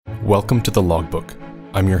Welcome to The Logbook.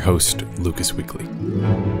 I'm your host, Lucas Weekly.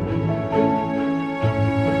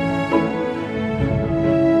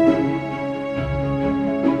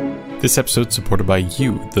 This episode is supported by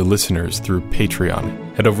you, the listeners, through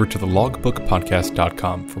Patreon. Head over to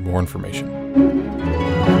thelogbookpodcast.com for more information.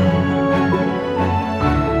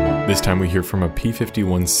 This time we hear from a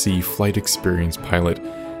P-51C Flight Experience pilot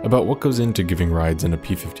about what goes into giving rides in a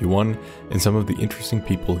P-51 and some of the interesting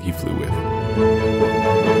people he flew with.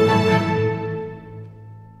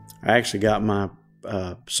 I actually got my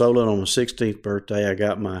solo on my 16th birthday. I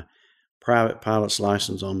got my private pilot's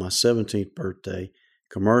license on my 17th birthday,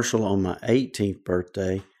 commercial on my 18th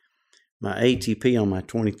birthday, my ATP on my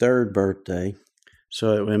 23rd birthday.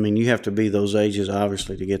 So, I mean, you have to be those ages,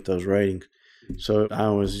 obviously, to get those ratings. So I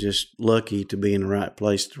was just lucky to be in the right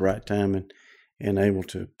place at the right time and able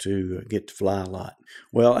to get to fly a lot.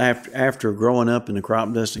 Well, after growing up in the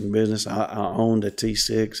crop dusting business, I owned a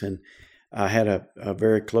T6, and I had a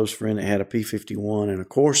very close friend that had a P-51 and a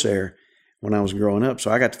Corsair when I was growing up. So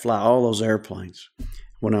I got to fly all those airplanes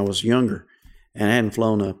when I was younger. And I hadn't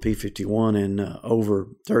flown a P-51 in over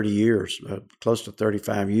 30 years, close to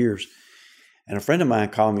 35 years. And a friend of mine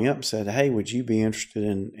called me up and said, "Hey, would you be interested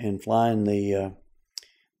in flying the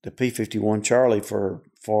P-51 Charlie for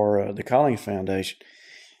the Collins Foundation?"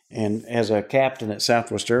 And as a captain at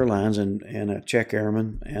Southwest Airlines and a check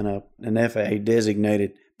airman and an FAA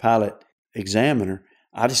designated pilot examiner,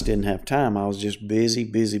 I just didn't have time. I was just busy,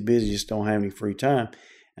 just don't have any free time.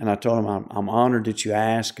 And I told him, I'm honored that you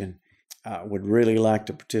asked, and I would really like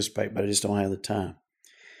to participate, but I just don't have the time.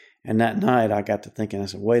 And that night I got to thinking, I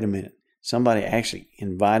said, wait a minute, somebody actually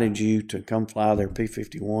invited you to come fly their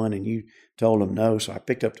P-51 and you told them no. So I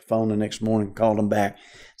picked up the phone the next morning, called them back,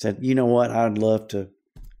 said, you know what, I'd love to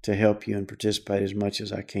help you and participate as much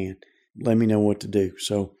as I can. Let me know what to do.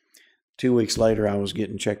 So 2 weeks later, I was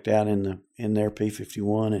getting checked out in their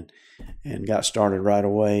P-51 and got started right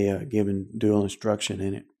away, giving dual instruction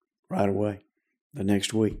in it right away the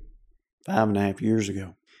next week, 5.5 years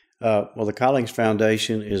ago. Well, the Collins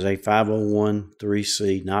Foundation is a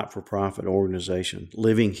 501(c) not-for-profit organization,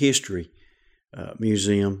 living history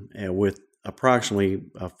museum with approximately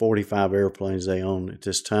 45 airplanes they own at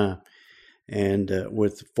this time. And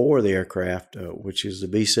with 4 of the aircraft, which is the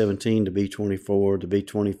B-17, the B-24, the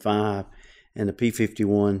B-25, and the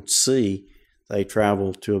P-51C, they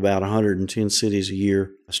travel to about 110 cities a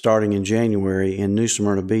year. Starting in January in New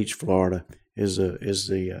Smyrna Beach, Florida, is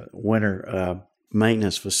the winter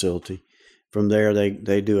maintenance facility. From there,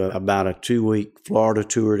 they do about a 2-week Florida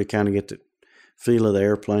tour to kind of get the feel of the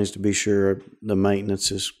airplanes to be sure the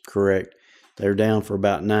maintenance is correct. They're down for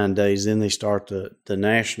about 9 days. Then they start the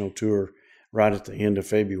national tour right at the end of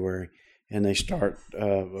February. And they start,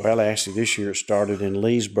 actually this year it started in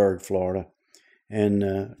Leesburg, Florida,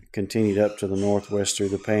 and continued up to the northwest through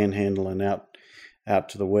the Panhandle and out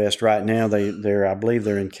to the west. Right now, I believe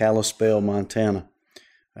they're in Kalispell, Montana,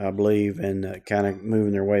 I believe, and kind of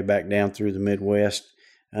moving their way back down through the Midwest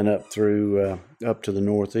and up to the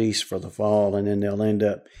Northeast for the fall, and then they'll end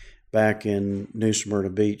up back in New Smyrna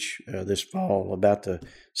Beach this fall. About the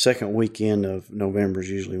second weekend of November is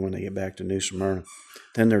usually when they get back to New Smyrna.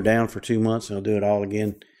 Then they're down for 2 months, and they'll do it all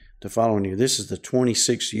again the following year. This is the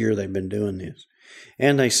 26th year they've been doing this.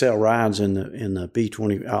 And they sell rides in the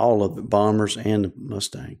B-20, all of the Bombers and the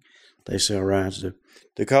Mustang. They sell rides.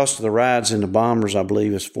 The cost of the rides in the Bombers, I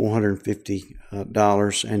believe, is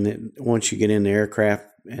 $450. And then once you get in the aircraft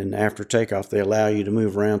and after takeoff, they allow you to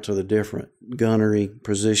move around to the different gunnery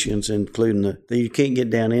positions, including you can't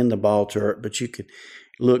get down in the ball turret, but you could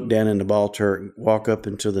look down in the ball turret, walk up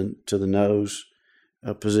into the nose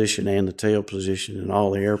position and the tail position in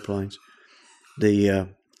all the airplanes. The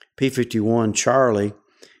P-51 Charlie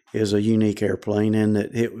is a unique airplane in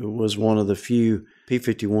that it was one of the few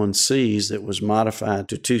P-51Cs that was modified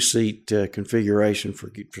to 2-seat configuration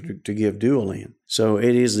to give dual in. So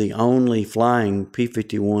it is the only flying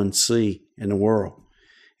P-51C in the world,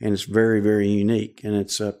 and it's very, very unique. And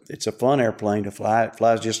it's a fun airplane to fly. It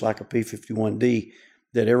flies just like a P-51D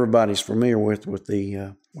that everybody's familiar with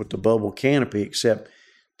the bubble canopy, except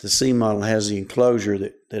the C model has the enclosure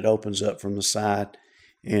that opens up from the side.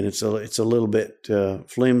 And it's a little bit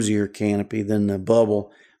flimsier canopy than the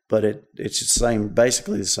bubble, but it's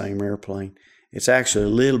basically the same airplane. It's actually a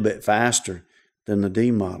little bit faster than the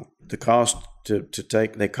D model. The cost to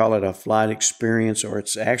take, they call it a flight experience, or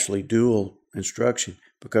it's actually dual instruction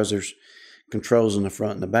because there's controls in the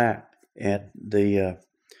front and the back. And the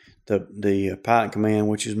pilot command,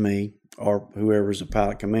 which is me, or whoever's the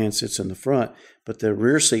pilot command, sits in the front, but the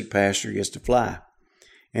rear seat passenger gets to fly.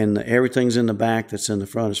 And everything's in the back that's in the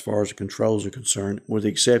front as far as the controls are concerned, with the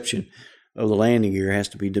exception of the landing gear has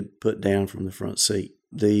to be put down from the front seat.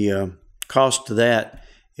 The cost to that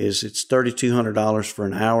is it's $3,200 for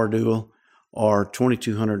an hour dual or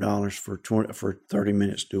 $2,200 for 30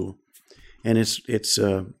 minutes dual. And it's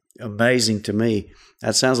amazing to me.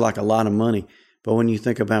 That sounds like a lot of money, but when you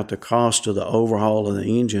think about the cost of the overhaul of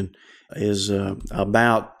the engine is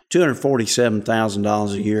about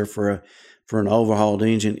 $247,000 a year for an overhauled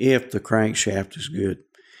engine if the crankshaft is good.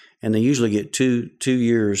 And they usually get two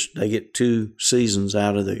years. They get 2 seasons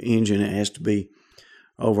out of the engine. It has to be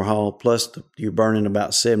overhauled. Plus, you're burning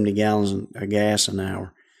about 70 gallons of gas an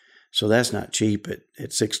hour. So that's not cheap at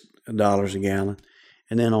 $6 a gallon.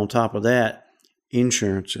 And then on top of that,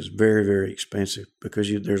 insurance is very, very expensive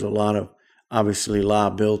because there's a lot of, obviously,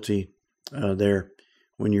 liability there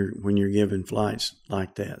when you're giving flights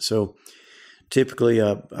like that. So typically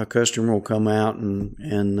a customer will come out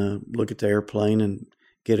and look at the airplane and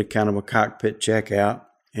get a kind of a cockpit checkout.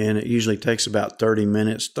 And it usually takes about 30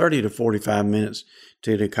 to 45 minutes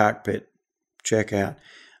to the cockpit checkout.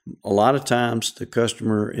 A lot of times the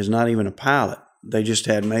customer is not even a pilot. They just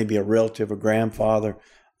had maybe a relative, a grandfather,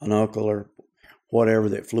 an uncle, or whatever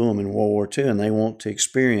that flew them in World War II, and they want to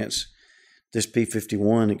experience this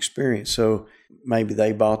P-51 experience. So maybe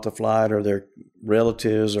they bought the flight, or their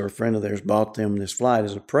relatives or a friend of theirs bought them this flight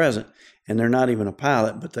as a present, and they're not even a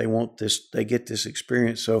pilot, but they want this, they get this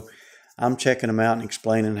experience. So I'm checking them out and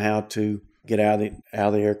explaining how to get out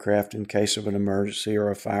of the aircraft in case of an emergency or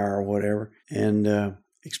a fire or whatever, and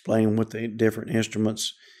explaining what the different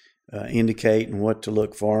instruments indicate and what to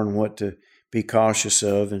look for and what to be cautious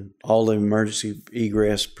of, and all the emergency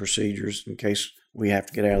egress procedures in case we have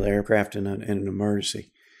to get out of the aircraft in an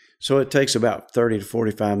emergency. So it takes about 30 to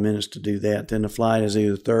 45 minutes to do that. Then the flight is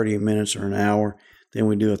either 30 minutes or an hour. Then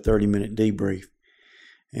we do a 30-minute debrief.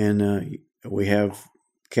 And we have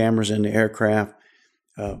cameras in the aircraft.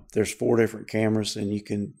 There's 4 different cameras, and you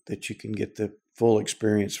can get the full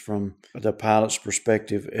experience from the pilot's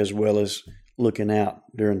perspective as well as looking out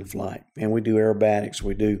during the flight. And we do aerobatics.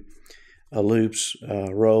 We do loops,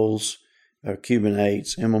 rolls, Cuban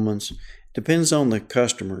 8s, Immelmans. Depends on the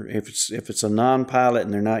customer. If it's a non-pilot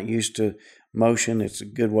and they're not used to motion, it's a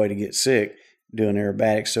good way to get sick doing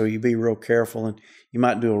aerobatics. So you be real careful, and you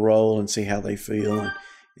might do a roll and see how they feel.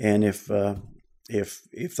 And if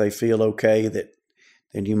they feel okay,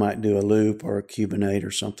 then you might do a loop or a Cuban 8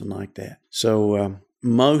 or something like that. So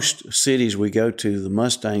most cities we go to, the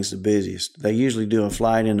Mustang's the busiest. They usually do a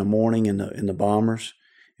flight in the morning in the bombers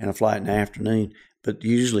and a flight in the afternoon. But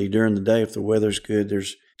usually during the day, if the weather's good,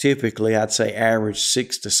 there's typically, I'd say, average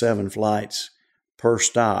 6 to 7 flights per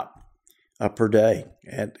stop per day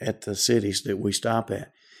at the cities that we stop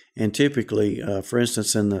at. And typically, for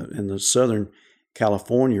instance, in the Southern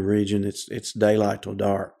California region, it's daylight till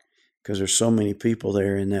dark because there's so many people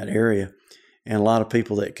there in that area, and a lot of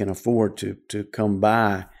people that can afford to come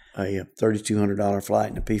by a $3,200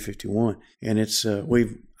 flight in a P-51. And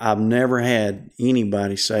I've never had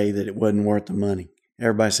anybody say that it wasn't worth the money.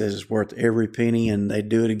 Everybody says it's worth every penny, and they'd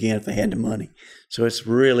do it again if they had the money. So it's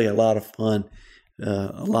really a lot of fun,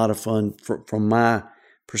 from my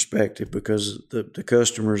perspective, because the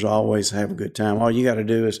customers always have a good time. All you got to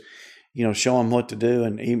do is, show them what to do,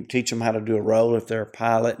 and even teach them how to do a roll if they're a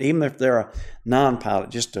pilot, even if they're a non-pilot,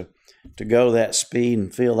 just to go that speed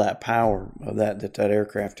and feel that power of that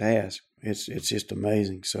aircraft has. It's just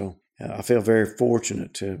amazing. So I feel very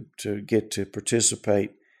fortunate to get to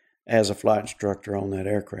participate as a flight instructor on that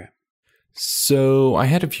aircraft. So I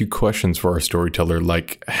had a few questions for our storyteller,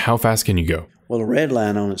 like how fast can you go? Well, the red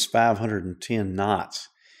line on it's 510 knots.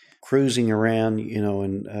 Cruising around,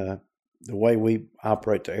 and the way we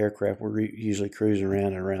operate the aircraft, we're usually cruising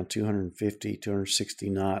around at around 250, 260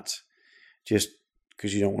 knots, just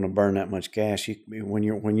because you don't want to burn that much gas. When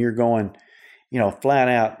you're going, flat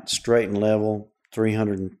out, straight and level,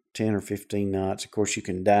 310 or 15 knots. Of course, you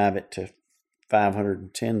can dive it to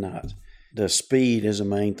 510 knots. The speed is the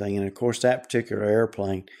main thing. And of course, that particular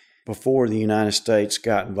airplane, before the United States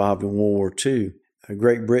got involved in World War II,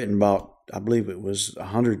 Great Britain bought, I believe it was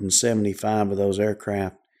 175 of those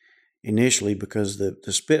aircraft initially, because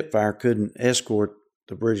the Spitfire couldn't escort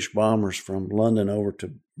the British bombers from London over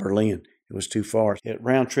to Berlin. It was too far.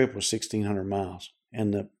 Round trip was 1,600 miles.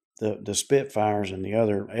 And the Spitfires and the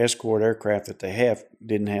other escort aircraft that they have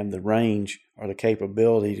didn't have the range or the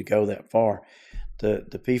capability to go that far.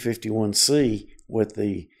 The P-51C, with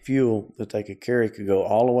the fuel that they could carry, could go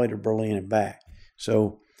all the way to Berlin and back.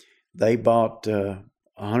 So they bought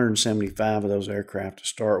 175 of those aircraft to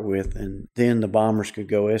start with, and then the bombers could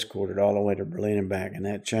go escorted all the way to Berlin and back, and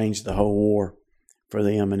that changed the whole war for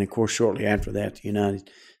them. And of course, shortly after that, the United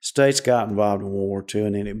States got involved in World War II,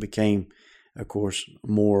 and then it became, of course,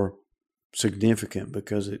 more significant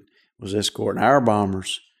because it was escorting our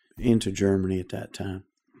bombers into Germany at that time.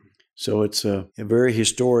 So it's a very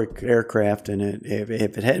historic aircraft, and if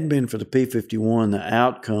it hadn't been for the P-51, the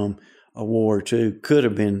outcome of World War II could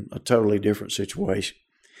have been a totally different situation.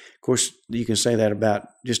 Of course, you can say that about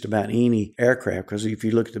just about any aircraft, because if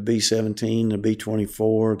you look at the B-17, the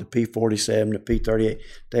B-24, the P-47, the P-38,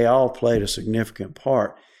 they all played a significant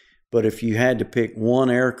part. But if you had to pick one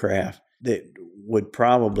aircraft that would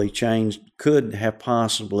probably could have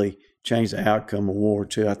possibly changed the outcome of World War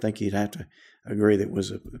II, I think you'd have to agree that it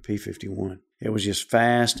was a P-51. It was just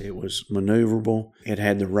fast. It was maneuverable. It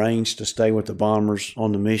had the range to stay with the bombers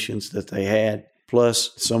on the missions that they had.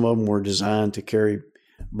 Plus, some of them were designed to carry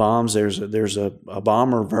bombs. There's a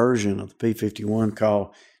bomber version of the P-51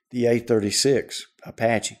 called the A-36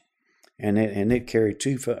 Apache, and it carried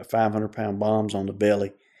two 500-pound bombs on the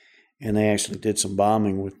belly, and they actually did some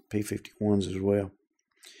bombing with P-51s as well.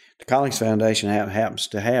 The Collins Foundation happens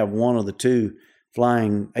to have one of the two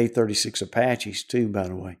flying A-36 Apaches too, by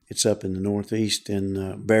the way. It's up in the Northeast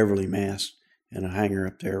in Beverly, Mass, in a hangar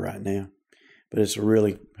up there right now. But it's a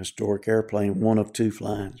really historic airplane, one of two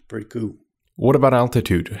flying. It's pretty cool. What about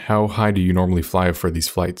altitude? How high do you normally fly for these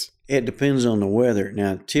flights? It depends on the weather.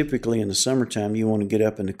 Now, typically in the summertime, you want to get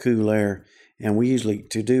up in the cool air. And we usually,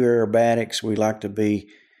 to do aerobatics, we like to be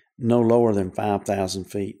no lower than 5,000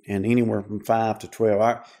 feet, and anywhere from 5 to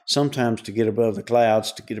 12. Sometimes to get above the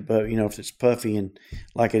clouds, to get above, if it's puffy and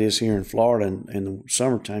like it is here in Florida in the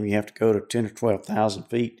summertime, you have to go to 10 or 12,000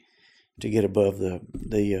 feet to get above the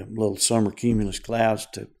little summer cumulus clouds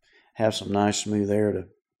to have some nice smooth air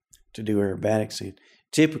to do aerobatics in.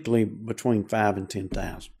 Typically between 5 and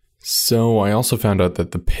 10,000. So I also found out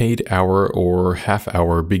that the paid hour or half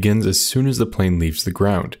hour begins as soon as the plane leaves the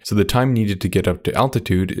ground. So the time needed to get up to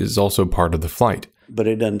altitude is also part of the flight. But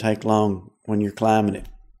it doesn't take long when you're climbing at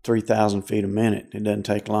 3,000 feet a minute. It doesn't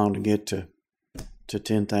take long to get to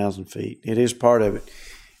 10,000 feet. It is part of it.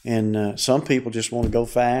 And some people just want to go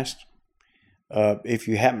fast. If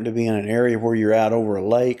you happen to be in an area where you're out over a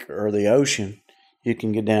lake or the ocean, you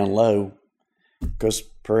can get down low. Because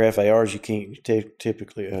per FARs, you can't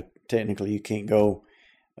technically you can't go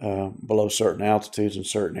below certain altitudes in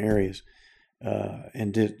certain areas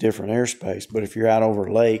in different airspace. But if you're out over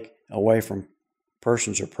a lake, away from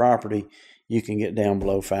persons or property, you can get down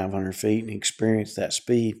below 500 feet and experience that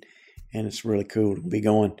speed. And it's really cool to be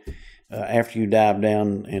going after you dive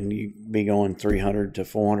down, and you be going 300 to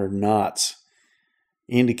 400 knots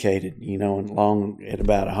indicated, and long at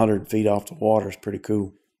about 100 feet off the water. Is pretty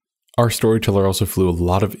cool. Our storyteller also flew a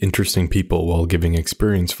lot of interesting people while giving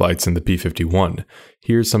experience flights in the P-51.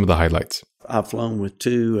 Here's some of the highlights. I've flown with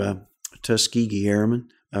two Tuskegee Airmen,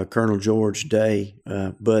 Colonel George Day,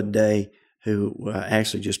 Bud Day, who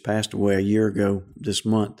actually just passed away a year ago this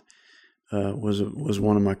month, was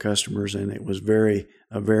one of my customers, and it was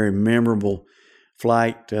a very memorable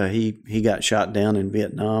flight. He got shot down in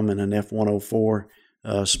Vietnam in an F-104,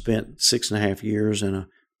 spent 6.5 years in a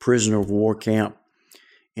prisoner of war camp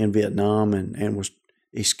in Vietnam, and was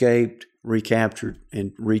escaped, recaptured,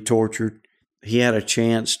 and retortured. He had a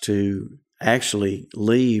chance to actually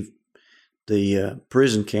leave the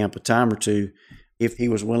prison camp a time or two if he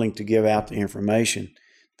was willing to give out the information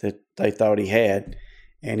that they thought he had,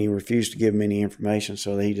 and he refused to give them any information.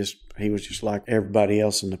 So he was just like everybody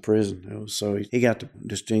else in the prison. So he got the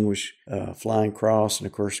Distinguished Flying Cross, and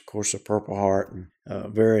of course, a Purple Heart, and a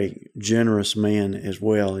very generous man as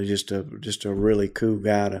well. He's just a really cool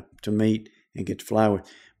guy to meet and get to fly with.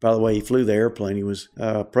 By the way, he flew the airplane. He was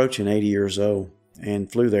approaching 80 years old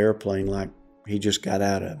and flew the airplane like he just got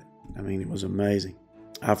out of it. I mean, it was amazing.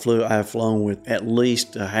 I have flown with at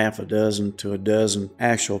least a half a dozen to a dozen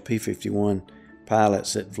actual P-51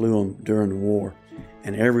 pilots that flew them during the war,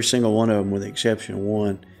 and every single one of them, with the exception of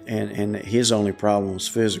one, and his only problem was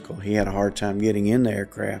physical. He had a hard time getting in the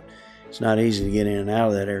aircraft. It's not easy to get in and out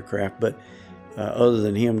of that aircraft, but other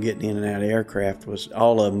than him getting in and out of the aircraft,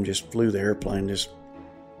 all of them just flew the airplane just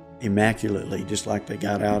immaculately, just like they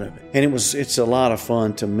got out of it. And it's a lot of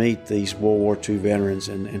fun to meet these World War II veterans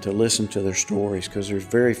and to listen to their stories, because there's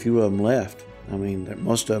very few of them left. I mean,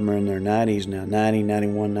 most of them are in their 90s now, 90,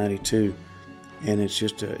 91, 92. And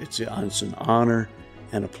it's an honor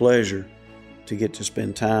and a pleasure to get to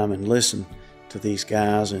spend time and listen to these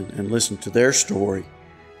guys and listen to their story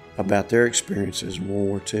about their experiences in World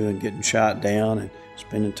War II and getting shot down and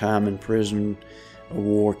spending time in prison or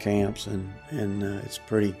war camps. And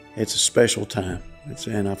it's a special time.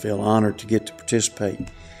 And I feel honored to get to participate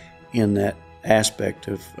in that aspect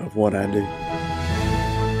of what I do.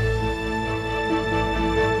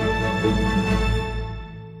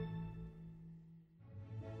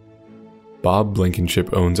 Bob Blankenship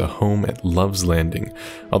owns a home at Love's Landing,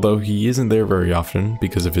 although he isn't there very often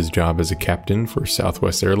because of his job as a captain for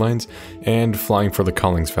Southwest Airlines and flying for the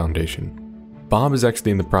Collings Foundation. Bob is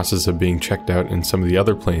actually in the process of being checked out in some of the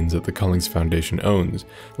other planes that the Collings Foundation owns,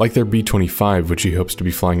 like their B-25, which he hopes to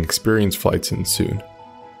be flying experience flights in soon.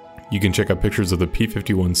 You can check out pictures of the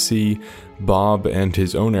P-51C, Bob, and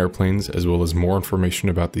his own airplanes, as well as more information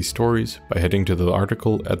about these stories by heading to the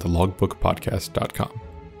article at thelogbookpodcast.com.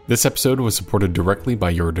 This episode was supported directly by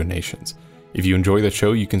your donations. If you enjoy the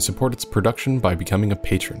show, you can support its production by becoming a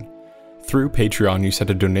patron. Through Patreon, you set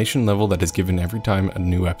a donation level that is given every time a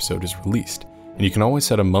new episode is released, and you can always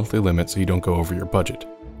set a monthly limit so you don't go over your budget.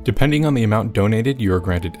 Depending on the amount donated, you are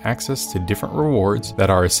granted access to different rewards that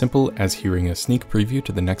are as simple as hearing a sneak preview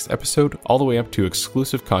to the next episode, all the way up to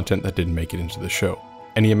exclusive content that didn't make it into the show.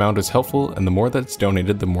 Any amount is helpful, and the more that's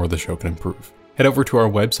donated, the more the show can improve. Head over to our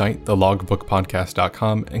website,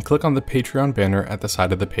 thelogbookpodcast.com, and click on the Patreon banner at the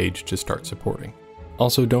side of the page to start supporting.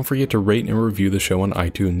 Also, don't forget to rate and review the show on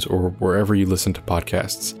iTunes or wherever you listen to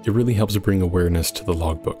podcasts. It really helps bring awareness to the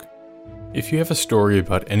logbook. If you have a story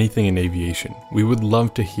about anything in aviation, we would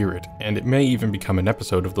love to hear it, and it may even become an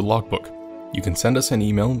episode of the logbook. You can send us an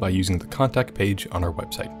email by using the contact page on our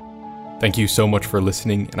website. Thank you so much for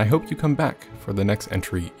listening, and I hope you come back for the next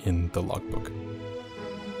entry in the logbook.